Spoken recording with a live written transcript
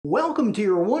Welcome to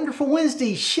your wonderful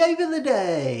Wednesday shave of the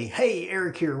day. Hey,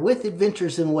 Eric here with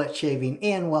Adventures in Wet Shaving,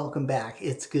 and welcome back.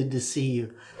 It's good to see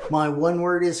you. My one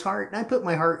word is heart, and I put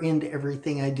my heart into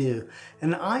everything I do.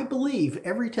 And I believe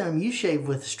every time you shave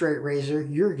with a straight razor,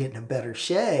 you're getting a better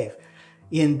shave.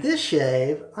 In this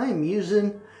shave, I am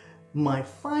using my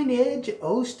Finedge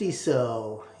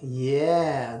Ostiso.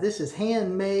 Yeah, this is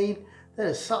handmade. That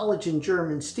is Solingen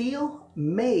German steel,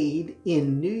 made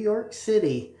in New York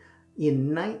City.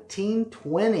 In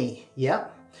 1920.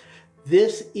 Yep,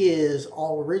 this is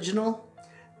all original.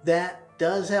 That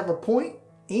does have a point,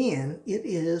 and it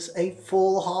is a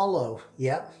full hollow.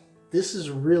 Yep, this is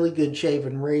a really good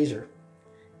shaving razor.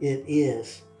 It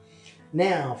is.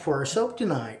 Now for our soap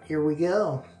tonight, here we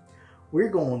go. We're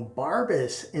going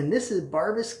Barbus, and this is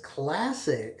Barbus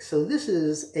Classic. So this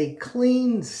is a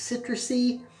clean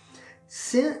citrusy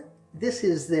scent. This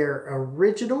is their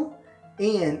original,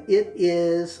 and it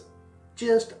is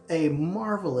just a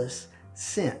marvelous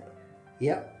scent.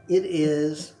 Yep, it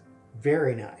is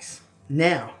very nice.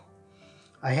 Now,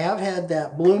 I have had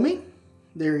that blooming.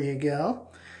 There you go.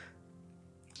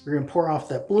 We're going to pour off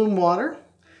that bloom water,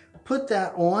 put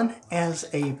that on as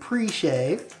a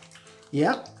pre-shave.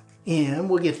 Yep, and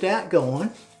we'll get that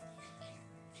going.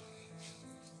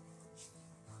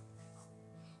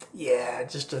 Yeah,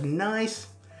 just a nice,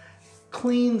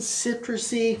 clean,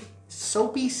 citrusy,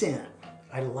 soapy scent.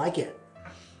 I like it.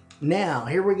 Now,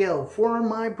 here we go for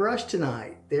my brush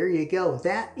tonight. There you go.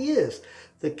 That is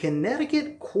the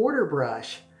Connecticut quarter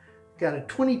brush. Got a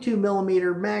 22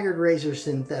 millimeter Maggard razor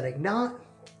synthetic knot,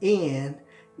 and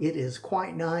it is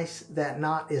quite nice. That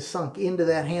knot is sunk into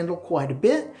that handle quite a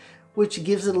bit, which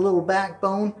gives it a little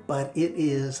backbone, but it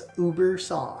is uber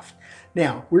soft.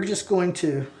 Now, we're just going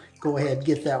to go ahead and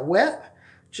get that wet,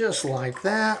 just like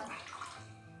that.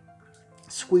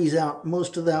 Squeeze out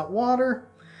most of that water,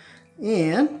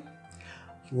 and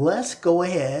let's go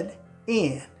ahead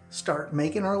and start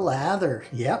making our lather.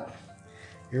 Yep,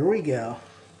 here we go.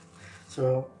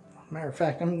 So, matter of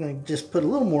fact, I'm going to just put a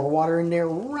little more water in there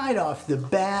right off the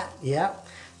bat. Yep,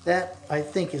 that I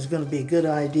think is going to be a good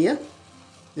idea.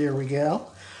 There we go.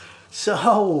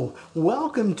 So,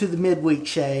 welcome to the midweek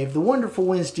shave, the wonderful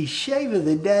Wednesday shave of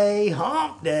the day,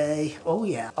 hump day. Oh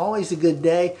yeah, always a good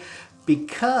day,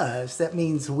 because that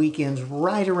means the weekend's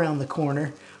right around the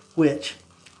corner, which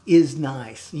is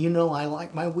nice. You know, I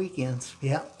like my weekends.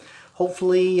 Yeah.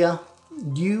 Hopefully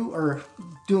you are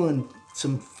doing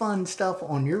some fun stuff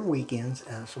on your weekends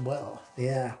as well.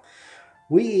 Yeah.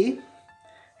 We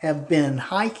have been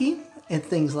hiking and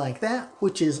things like that,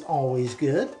 which is always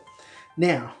good.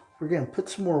 Now, we're going to put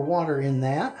some more water in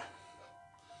that.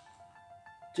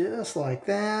 Just like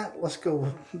that. Let's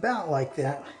go about like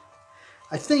that.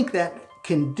 I think that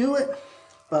can do it,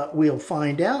 but we'll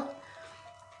find out.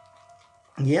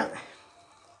 Yep.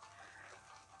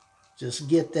 Just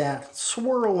get that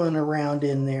swirling around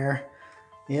in there.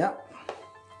 Yep.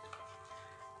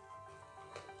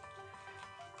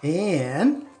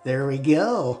 And there we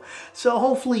go. So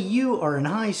hopefully you are in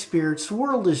high spirits. The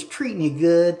world is treating you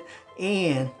good,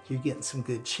 and you're getting some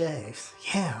good shaves.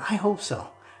 Yeah, I hope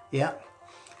so. Yep.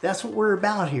 That's what we're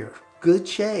about here. Good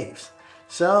shaves.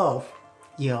 So,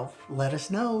 you know, let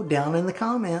us know down in the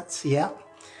comments. Yep.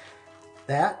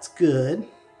 That's good.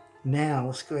 Now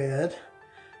let's go ahead,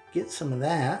 get some of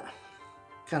that.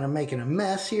 Kind of making a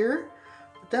mess here,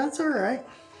 but that's all right.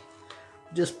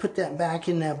 Just put that back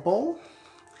in that bowl.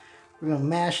 We're going to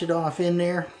mash it off in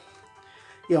there.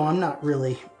 You know, I'm not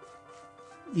really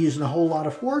using a whole lot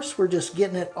of force. We're just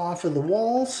getting it off of the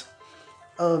walls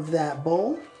of that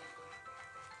bowl.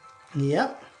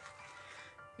 Yep.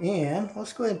 And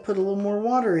let's go ahead and put a little more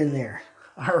water in there.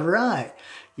 All right.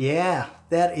 Yeah,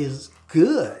 that is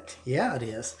good. Yeah, it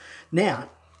is. Now,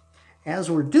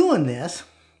 as we're doing this,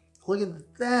 look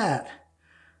at that.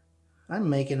 I'm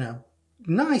making a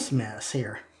nice mess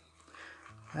here.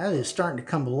 That is starting to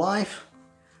come to life,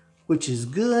 which is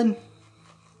good.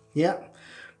 Yep.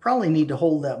 Probably need to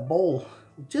hold that bowl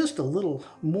just a little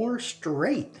more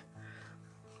straight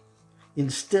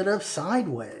instead of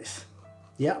sideways.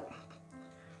 Yep.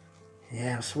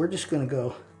 Yeah, so we're just going to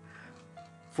go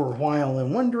for a while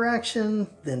in one direction,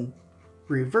 then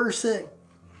reverse it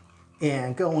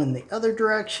and go in the other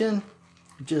direction,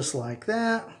 just like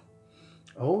that.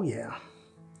 Oh yeah.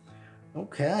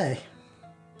 Okay.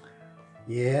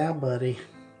 Yeah, buddy.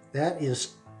 That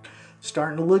is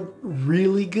starting to look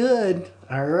really good.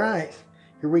 All right,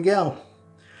 here we go.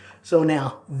 So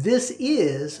now, this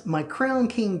is my Crown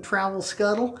King Travel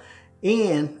Scuttle,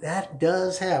 and that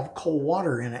does have cold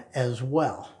water in it as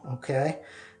well, okay?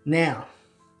 Now,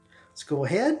 let's go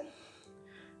ahead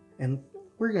and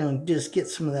we're going to just get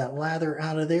some of that lather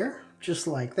out of there, just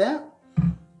like that.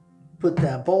 Put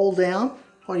that bowl down.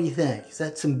 What do you think? Is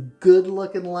that some good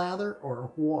looking lather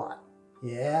or what?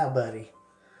 Yeah, buddy.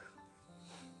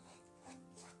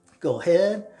 Go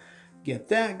ahead, get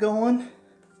that going.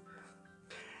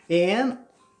 And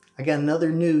I got another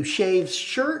new Shaves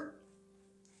shirt.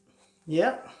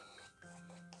 Yep.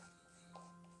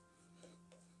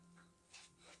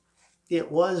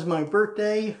 It was my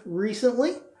birthday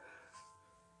recently,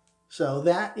 so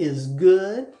that is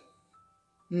good.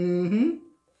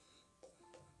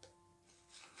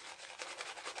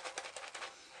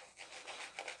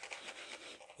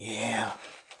 Yeah,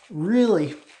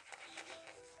 really.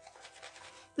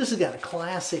 This has got a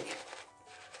classic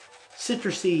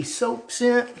citrusy soap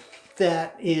scent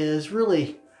that is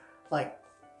really like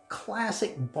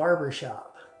classic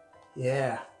barbershop.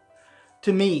 Yeah,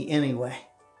 to me anyway,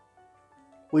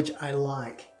 which I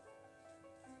like.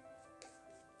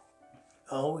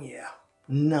 Oh yeah,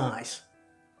 nice.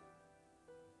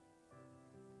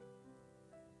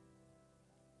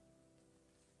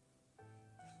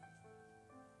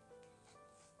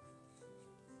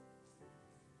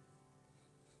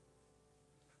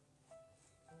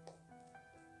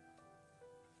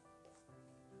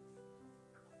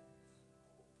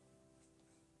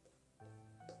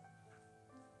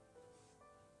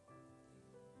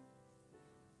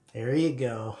 There you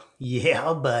go.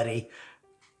 Yeah, buddy.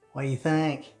 What do you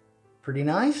think? Pretty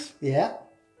nice? Yeah.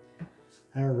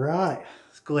 All right.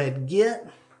 Let's go ahead and get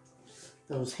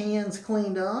those hands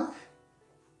cleaned off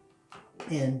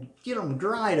and get them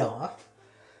dried off.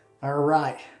 All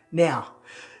right. Now,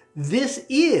 this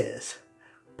is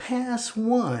pass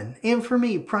one. And for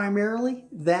me, primarily,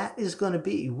 that is going to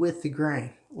be with the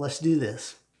grain. Let's do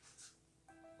this.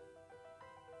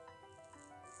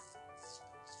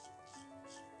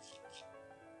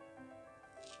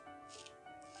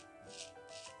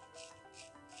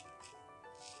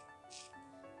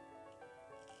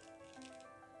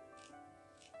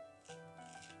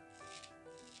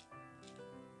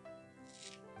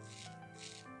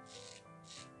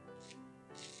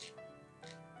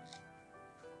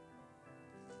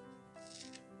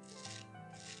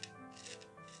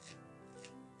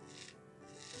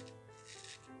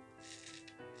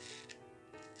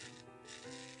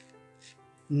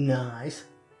 Nice.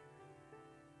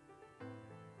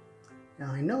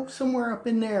 Now I know somewhere up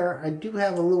in there I do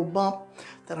have a little bump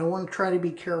that I want to try to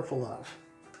be careful of.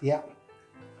 Yep.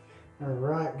 All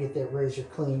right, get that razor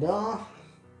cleaned off.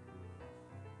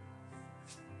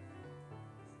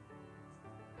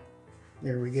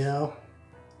 There we go.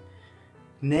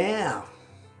 Now,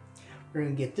 we're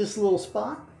going to get this little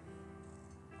spot.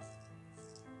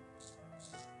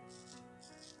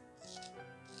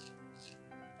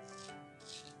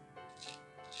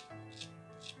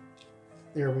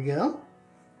 There we go.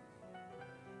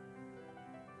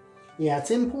 Yeah,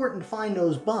 it's important to find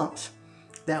those bumps.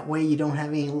 That way you don't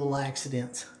have any little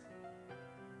accidents.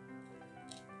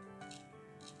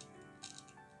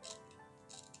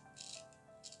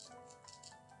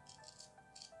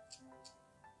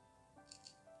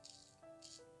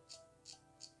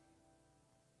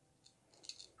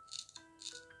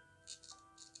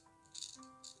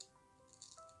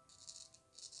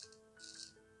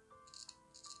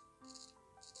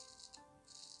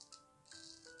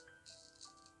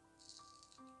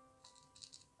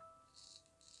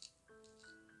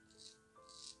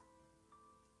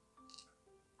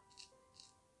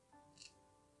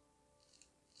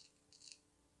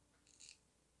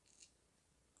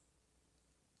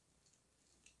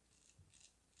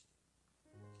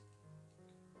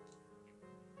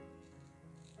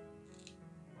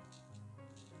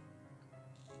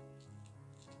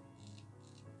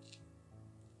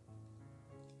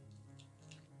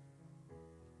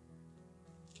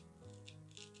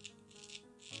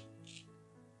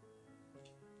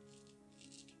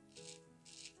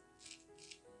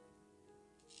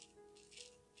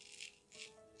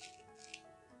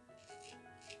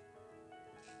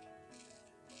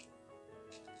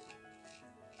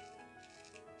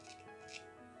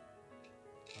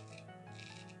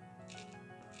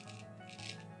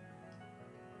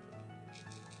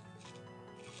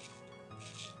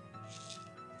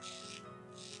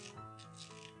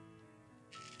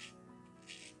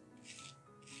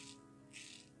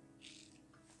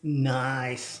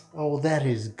 Nice. Oh, that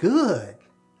is good.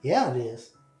 Yeah, it is.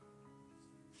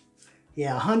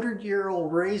 Yeah,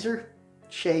 100-year-old razor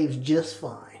shaves just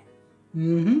fine.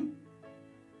 Mm-hmm.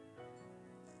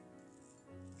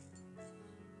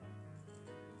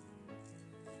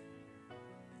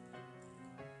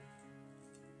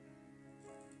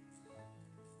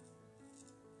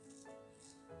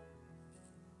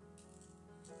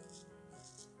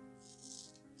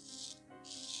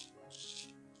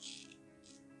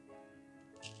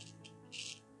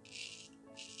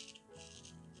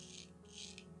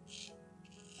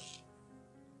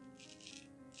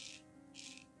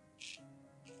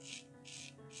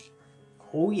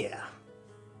 Oh yeah.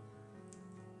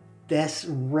 This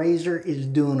razor is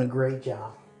doing a great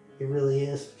job. It really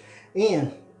is.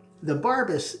 And the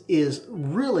Barbus is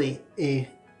really a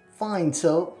fine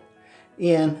soap.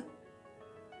 And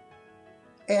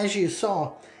as you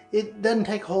saw, it doesn't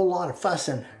take a whole lot of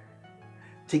fussing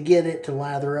to get it to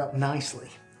lather up nicely,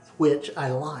 which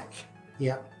I like.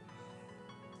 Yep.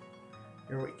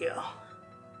 There we go.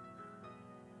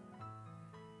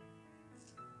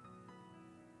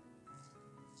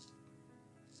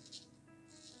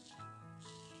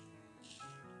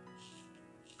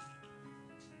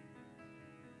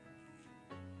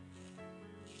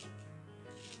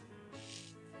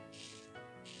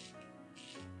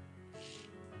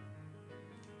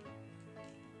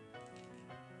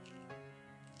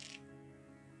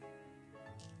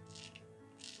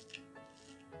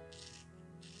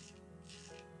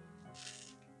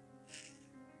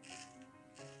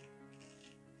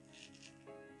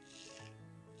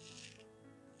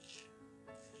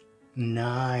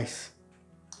 Nice.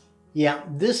 Yeah,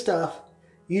 this stuff,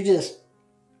 you just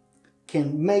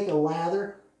can make a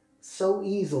lather so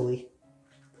easily.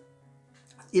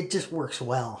 It just works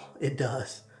well. It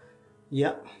does.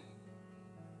 Yep.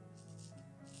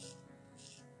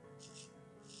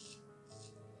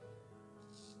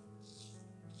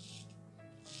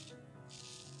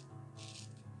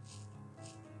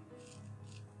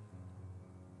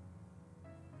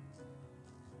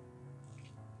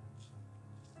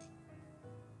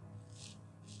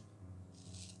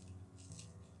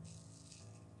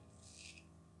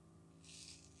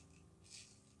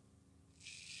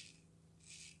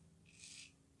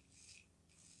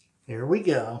 There we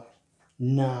go.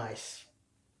 Nice.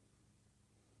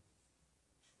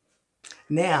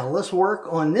 Now let's work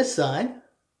on this side.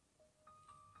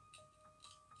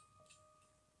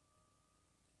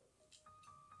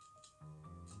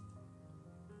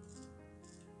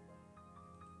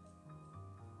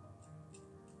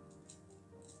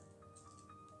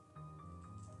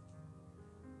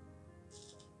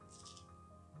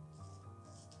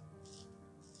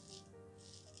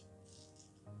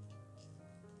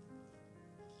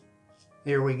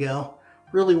 There we go.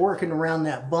 Really working around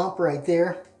that bump right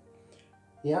there.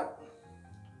 Yep.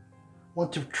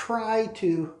 Want to try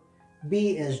to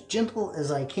be as gentle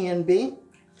as I can be.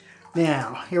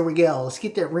 Now, here we go. Let's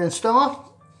get that rinsed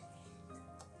off.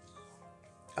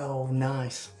 Oh,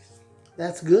 nice.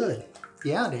 That's good.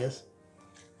 Yeah, it is.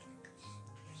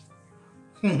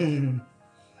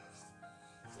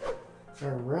 All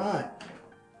right.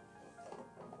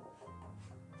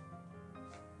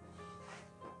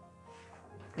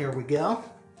 There we go.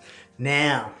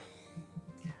 Now,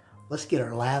 let's get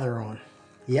our lather on.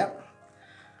 Yep.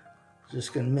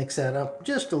 Just going to mix that up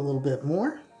just a little bit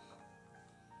more.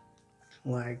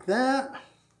 Like that.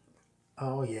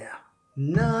 Oh, yeah.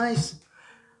 Nice.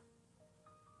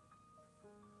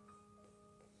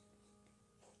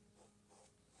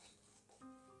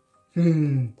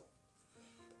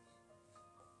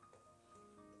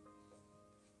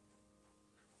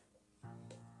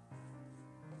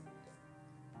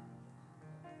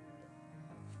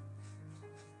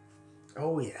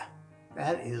 Oh yeah,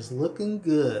 that is looking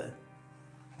good.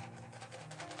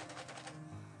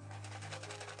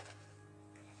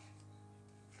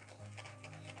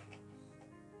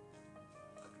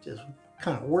 Just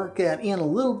kind of work that in a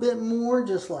little bit more,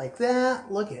 just like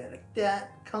that. Look at it,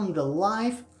 that come to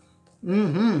life.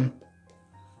 Mm-hmm.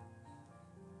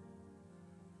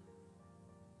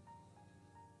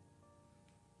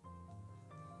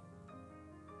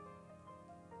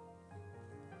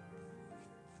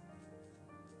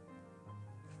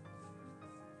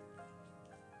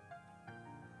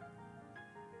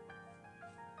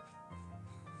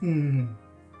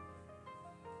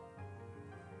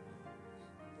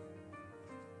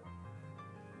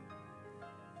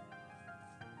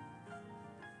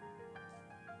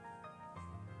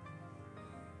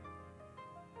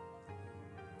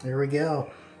 There we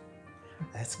go.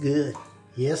 That's good.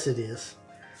 Yes, it is.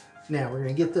 Now we're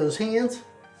going to get those hands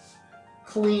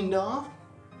cleaned off.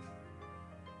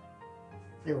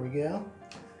 There we go.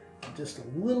 Just a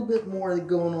little bit more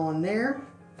going on there.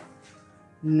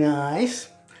 Nice.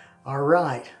 All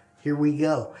right, here we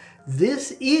go.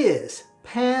 This is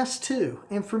pass 2,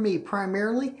 and for me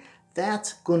primarily,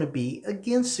 that's going to be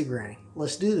against the grain.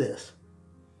 Let's do this.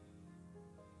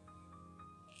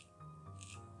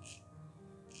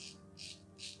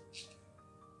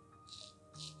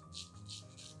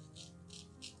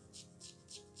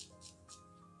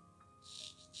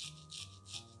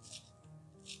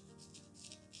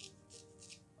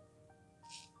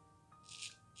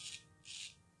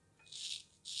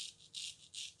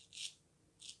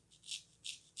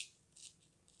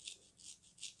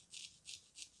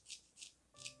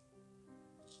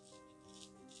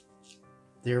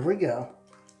 There we go.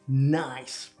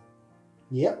 Nice.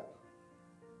 Yep.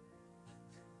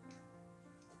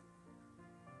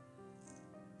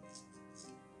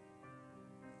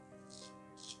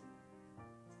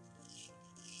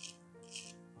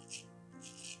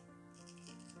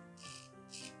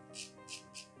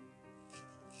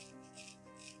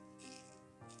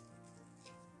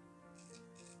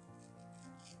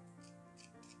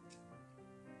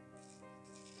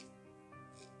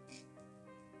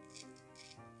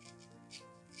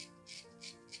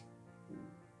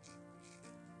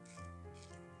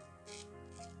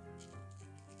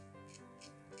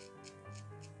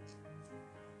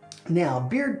 Now,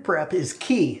 beard prep is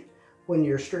key when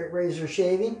you're straight razor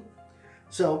shaving.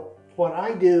 So what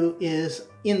I do is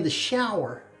in the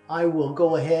shower, I will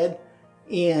go ahead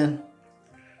and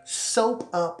soap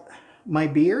up my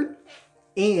beard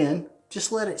and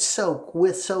just let it soak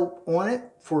with soap on it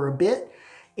for a bit.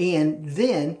 And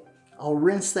then I'll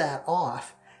rinse that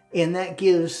off. And that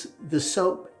gives the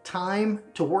soap time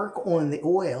to work on the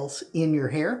oils in your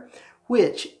hair,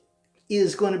 which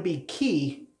is going to be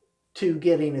key to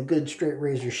getting a good straight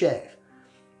razor shave.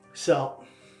 So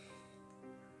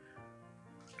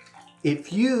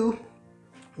if you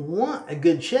want a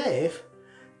good shave,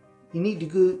 you need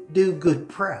to do good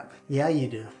prep. Yeah, you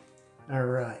do. All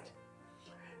right.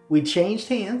 We changed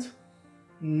hands.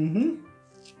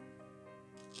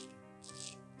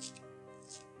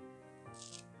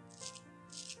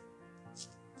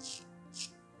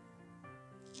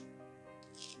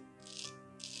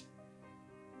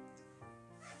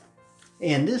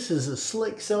 And this is a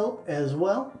slick soap as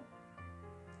well.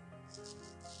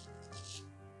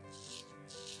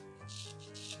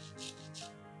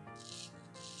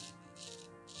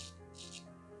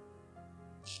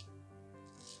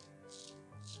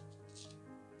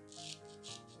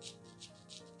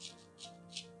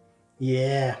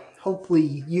 Yeah,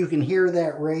 hopefully you can hear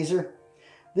that razor.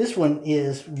 This one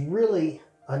is really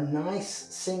a nice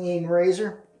singing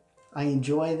razor. I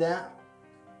enjoy that.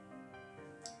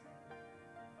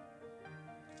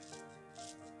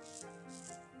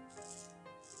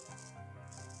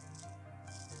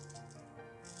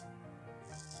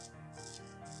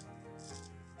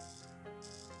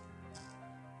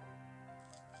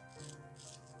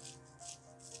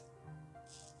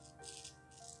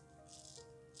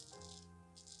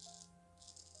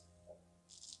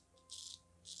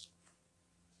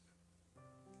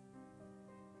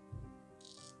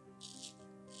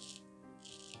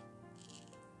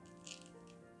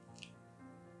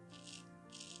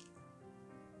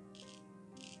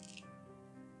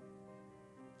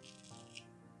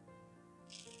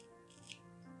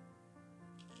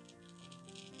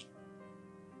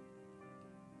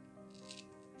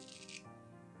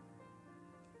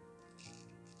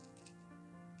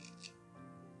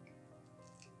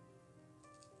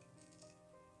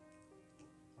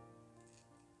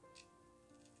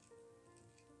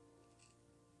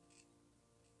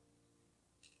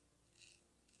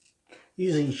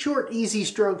 Using short, easy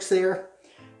strokes there,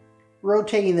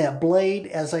 rotating that blade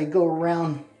as I go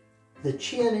around the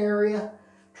chin area,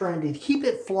 trying to keep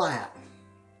it flat.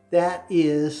 That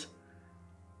is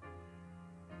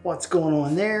what's going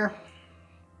on there.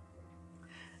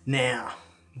 Now,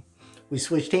 we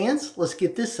switched hands. Let's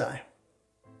get this side.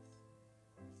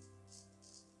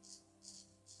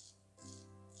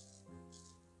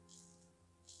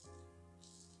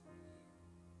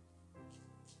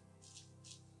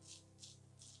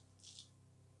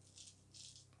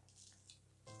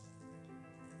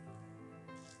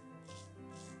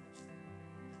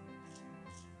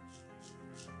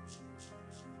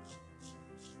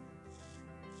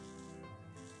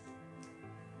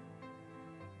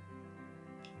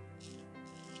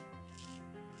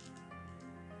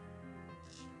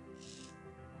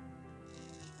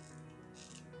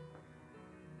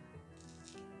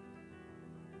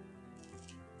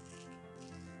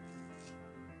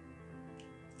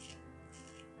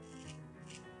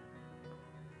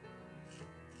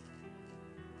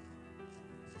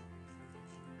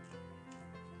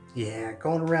 Yeah,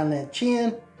 going around that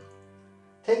chin.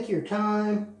 Take your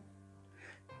time.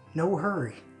 No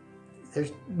hurry.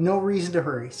 There's no reason to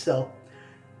hurry. So,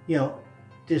 you know,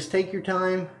 just take your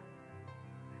time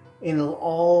and it'll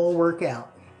all work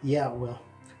out. Yeah, it will.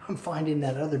 I'm finding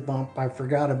that other bump I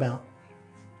forgot about.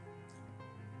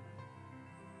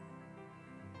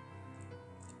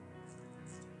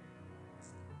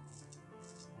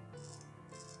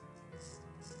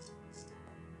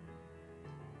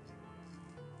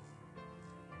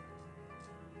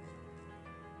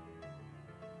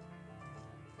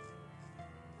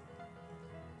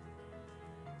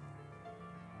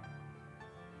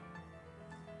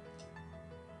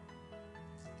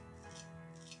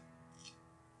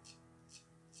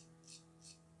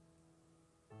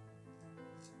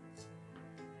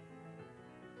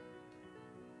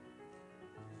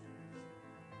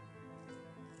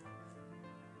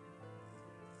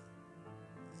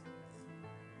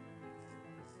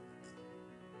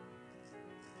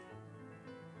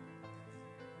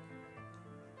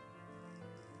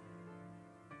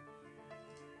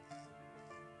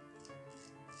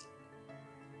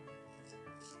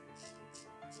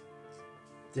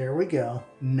 There we go.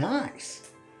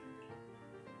 Nice.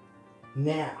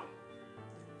 Now,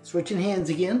 switching hands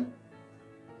again.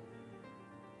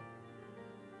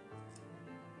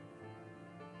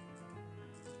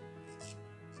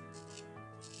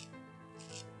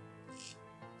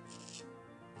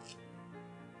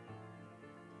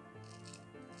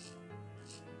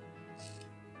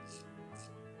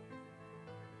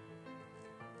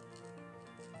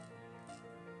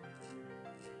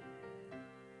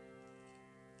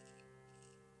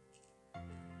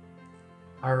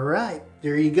 All right,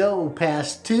 there you go.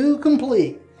 Pass 2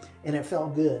 complete. And it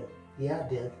felt good. Yeah, it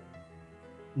did.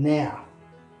 Now,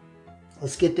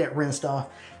 let's get that rinsed off.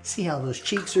 See how those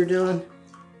cheeks are doing?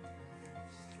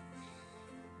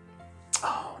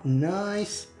 Oh,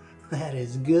 nice. That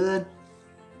is good.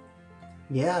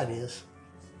 Yeah, it is.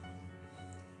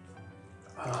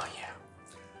 Oh, yeah.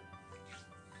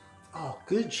 Oh,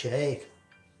 good shave.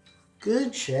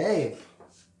 Good shave.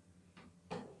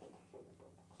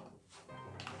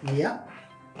 Yep.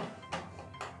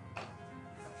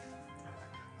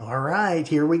 All right,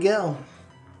 here we go.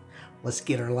 Let's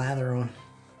get our lather on.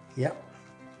 Yep.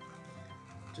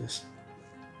 Just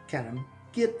kind of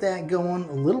get that going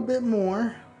a little bit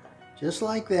more, just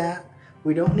like that.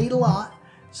 We don't need a lot,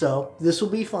 so this will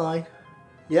be fine.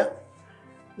 Yep.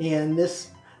 And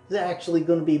this is actually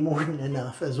going to be more than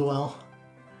enough as well.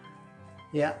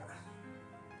 Yep.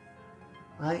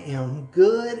 I am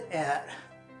good at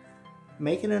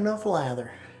making enough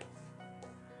lather.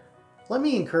 Let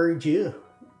me encourage you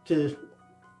to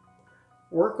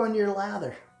work on your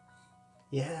lather.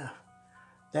 Yeah,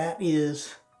 that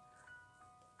is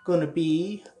going to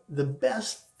be the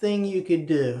best thing you could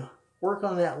do. Work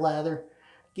on that lather,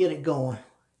 get it going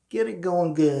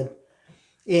good,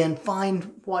 and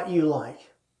find what you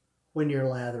like when you're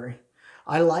lathering.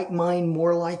 I like mine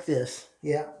more like this.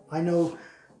 Yeah, I know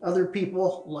other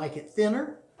people like it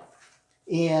thinner,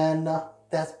 and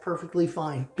that's perfectly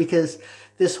fine, because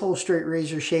this whole straight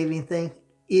razor shaving thing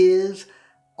is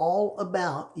all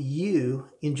about you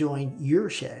enjoying your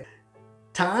shave.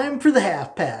 Time for the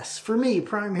half pass. For me,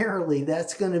 primarily,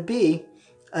 that's going to be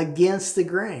against the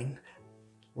grain.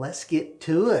 Let's get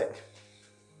to it.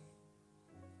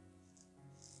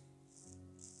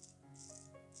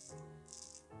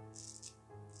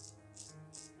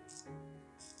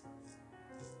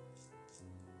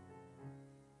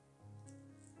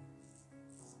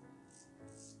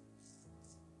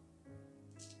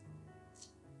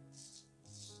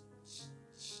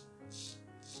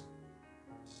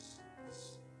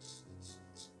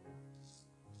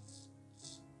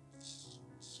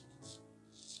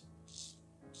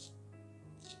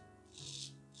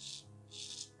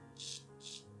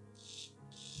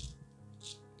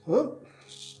 Whoop.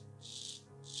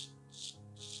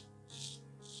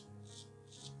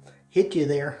 Hit you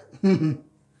there.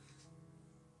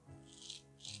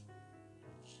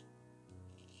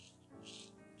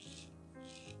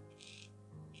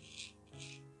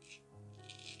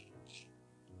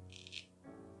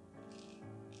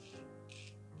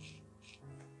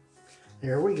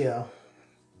 There we go.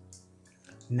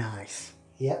 Nice.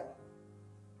 Yep.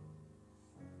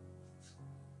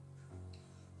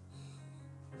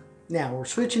 Now we're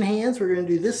switching hands. We're going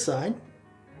to do this side.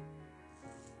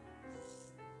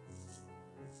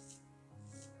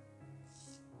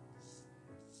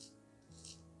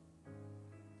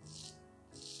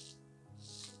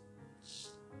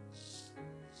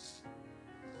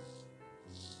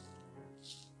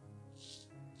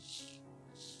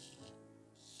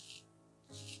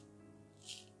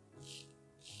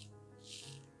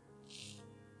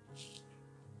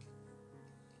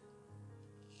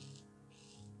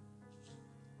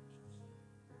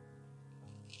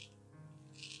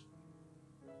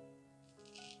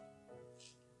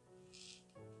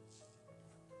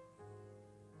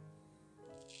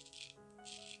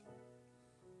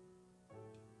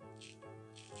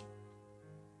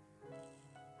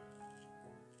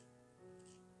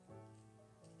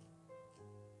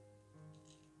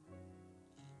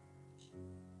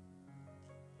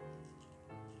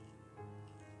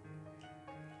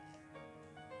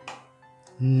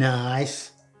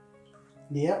 Nice.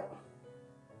 Yep.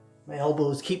 My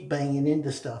elbows keep banging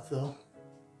into stuff though.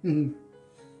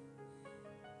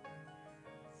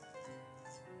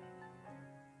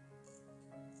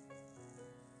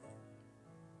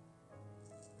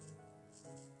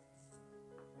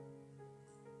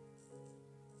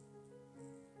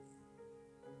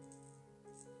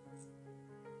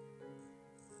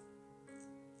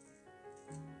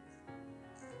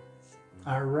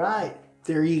 All right.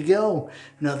 There you go.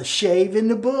 Another shave in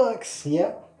the books.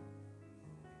 Yep.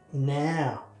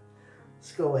 Now,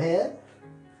 let's go ahead.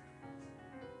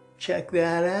 Check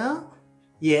that out.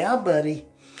 Yeah, buddy.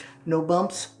 No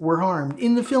bumps were harmed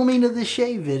in the filming of this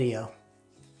shave video.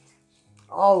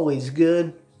 Always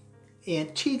good.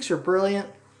 And cheeks are brilliant.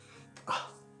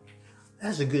 Oh,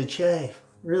 that's a good shave.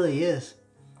 Really is.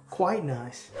 Quite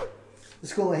nice.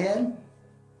 Let's go ahead.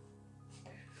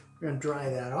 We're going to dry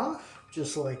that off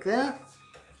just like that.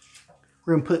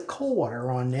 We're going to put cold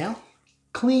water on now.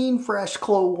 Clean, fresh,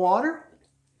 cold water.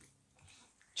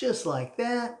 Just like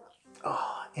that.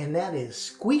 Oh, and that is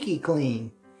squeaky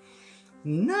clean.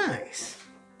 Nice.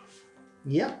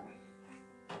 Yep.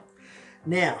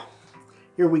 Now,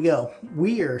 here we go.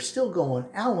 We are still going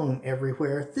Alum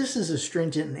everywhere. This is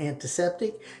astringent and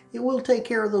antiseptic. It will take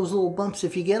care of those little bumps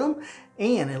if you get them,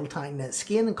 and it'll tighten that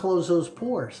skin and close those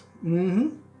pores.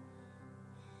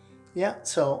 Yeah,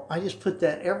 so I just put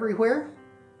that everywhere.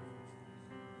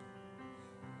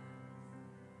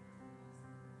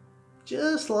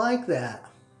 Just like that.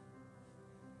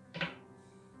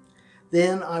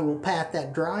 Then I will pat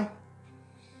that dry.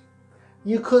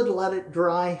 You could let it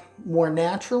dry more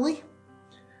naturally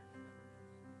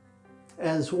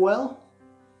as well,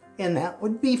 and that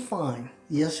would be fine.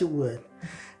 Yes, it would.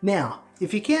 Now,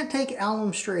 if you can't take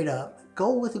alum straight up,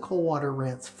 go with a cold water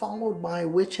rinse followed by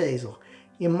witch hazel.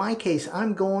 In my case,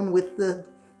 I'm going with the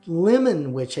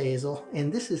lemon witch hazel,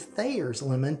 and this is Thayers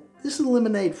lemon. This is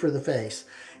lemonade for the face.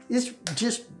 It's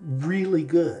just really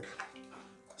good.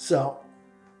 So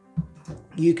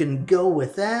you can go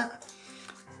with that,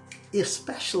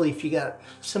 especially if you got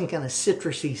some kind of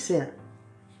citrusy scent.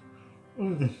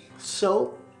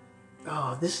 So,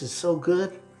 oh, this is so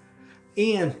good.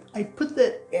 And I put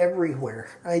that everywhere.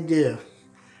 I do.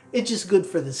 It's just good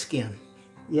for the skin.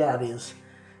 Yeah, it is.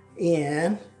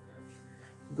 And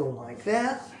go like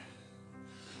that.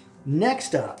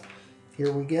 Next up,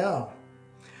 here we go.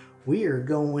 We are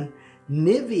going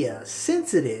Nivea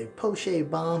Sensitive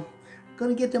Post-Shave Balm.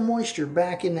 Going to get the moisture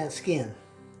back in that skin.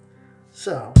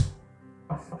 So,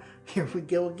 here we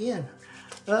go again.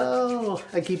 Oh,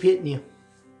 I keep hitting you.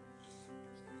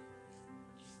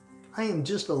 I am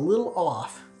just a little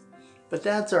off, but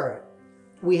that's all right.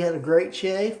 We had a great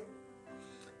shave,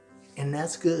 and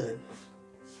that's good.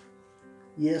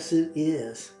 Yes, it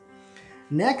is.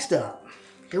 Next up,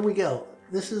 here we go.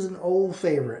 This is an old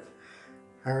favorite.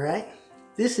 All right.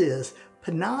 This is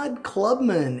Pinaud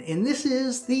Clubman, and this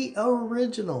is the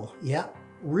original. Yeah,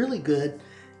 really good.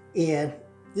 And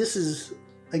this is,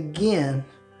 again,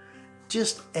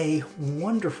 just a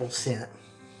wonderful scent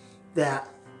that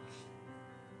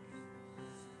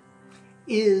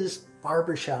is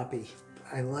barbershoppy.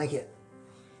 I like it.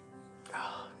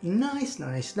 Oh, nice,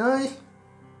 nice, nice.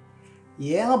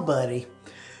 Yeah, buddy.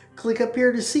 Click up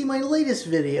here to see my latest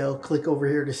video. Click over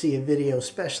here to see a video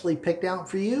specially picked out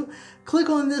for you. Click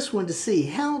on this one to see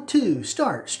how to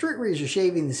start straight razor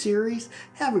shaving the series.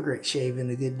 Have a great shave and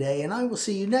a good day, and I will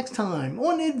see you next time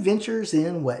on Adventures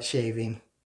in Wet Shaving.